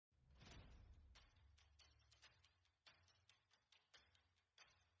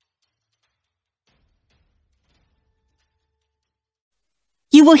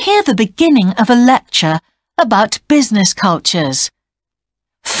you will hear the beginning of a lecture about business cultures.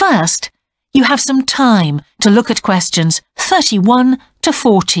 First, you have some time to look at questions 31 to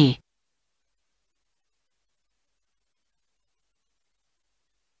 40.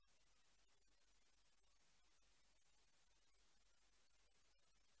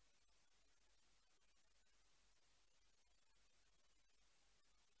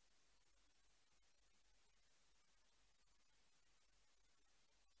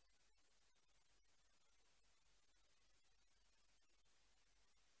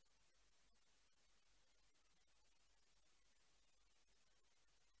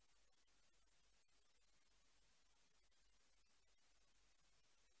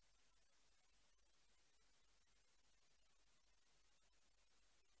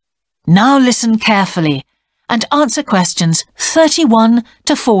 Now listen carefully and answer questions 31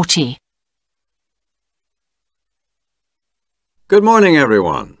 to 40. Good morning,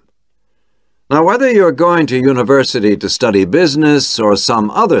 everyone. Now, whether you're going to university to study business or some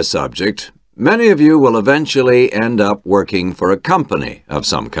other subject, many of you will eventually end up working for a company of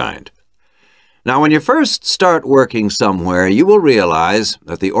some kind. Now, when you first start working somewhere, you will realize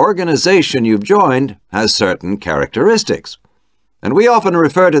that the organization you've joined has certain characteristics. And we often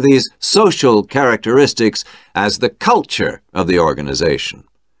refer to these social characteristics as the culture of the organization.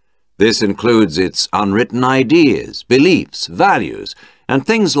 This includes its unwritten ideas, beliefs, values, and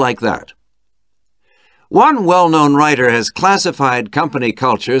things like that. One well-known writer has classified company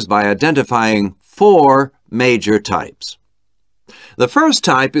cultures by identifying 4 major types. The first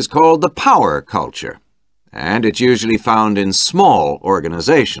type is called the power culture, and it's usually found in small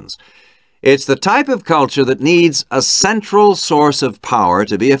organizations. It's the type of culture that needs a central source of power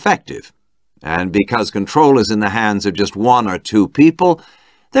to be effective. And because control is in the hands of just 1 or 2 people,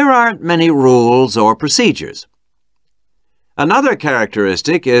 there aren't many rules or procedures. Another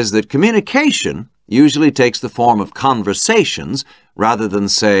characteristic is that communication usually takes the form of conversations rather than,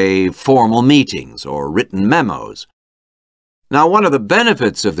 say, formal meetings or written memos. Now, one of the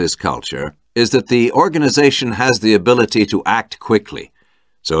benefits of this culture is that the organization has the ability to act quickly.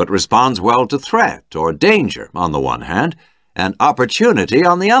 So it responds well to threat or danger on the one hand, and opportunity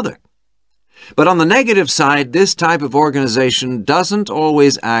on the other. But on the negative side, this type of organization doesn't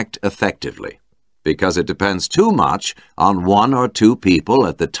always act effectively, because it depends too much on 1 or 2 people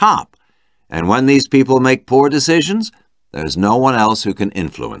at the top. And when these people make poor decisions, there's no one else who can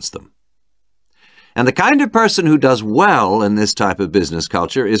influence them. And the kind of person who does well in this type of business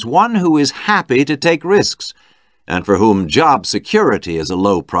culture is one who is happy to take risks, and for whom job security is a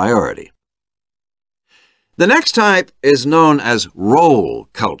low priority. The next type is known as role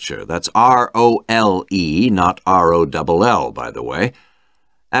culture. That's R-O-L-E, not R-O-L-L, by the way.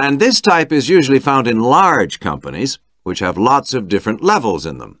 And this type is usually found in large companies, which have lots of different levels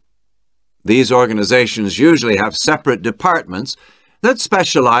in them. These organizations usually have separate departments that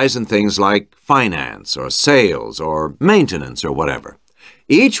specialize in things like finance or sales or maintenance or whatever.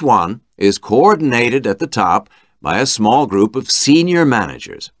 Each one is coordinated at the top by a small group of senior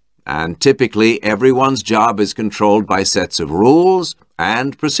managers, and typically everyone's job is controlled by sets of rules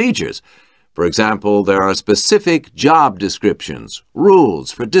and procedures. For example, there are specific job descriptions,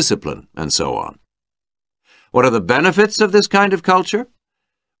 rules for discipline, and so on. What are the benefits of this kind of culture?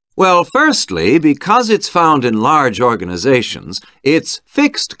 Well, firstly, because it's found in large organizations, its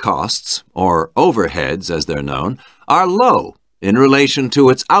fixed costs, or overheads as they're known, are low in relation to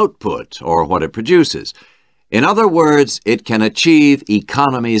its output or what it produces. In other words, it can achieve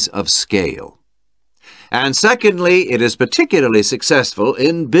economies of scale. And secondly, it is particularly successful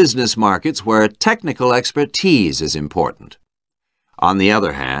in business markets where technical expertise is important. On the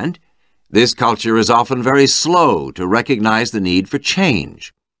other hand, this culture is often very slow to recognize the need for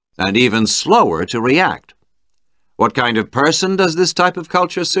change, and even slower to react. What kind of person does this type of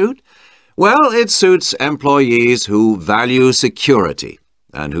culture suit? Well, it suits employees who value security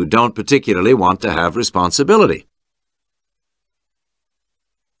and who don't particularly want to have responsibility.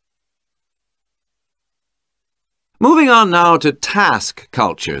 Moving on now to task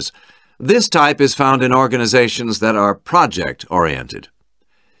cultures. This type is found in organizations that are project-oriented.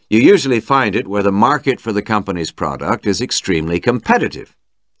 You usually find it where the market for the company's product is extremely competitive,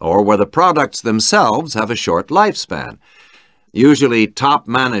 or where the products themselves have a short lifespan. Usually, top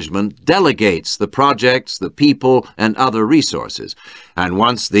management delegates the projects, the people, and other resources. And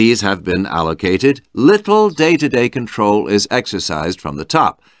once these have been allocated, little day-to-day control is exercised from the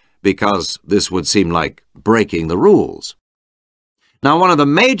top, because this would seem like breaking the rules. Now, one of the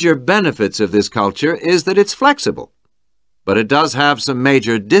major benefits of this culture is that it's flexible. But it does have some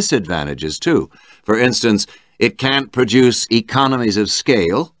major disadvantages, too. For instance, It can't produce economies of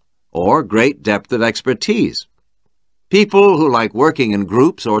scale or great depth of expertise. People who like working in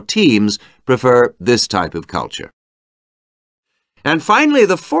groups or teams prefer this type of culture. And finally,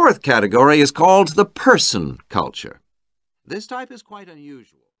 the fourth category is called the person culture. This type is quite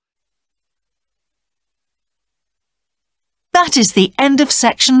unusual. That is the end of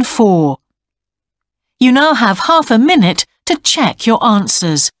section 4. You now have half a minute to check your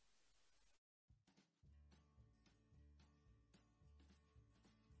answers.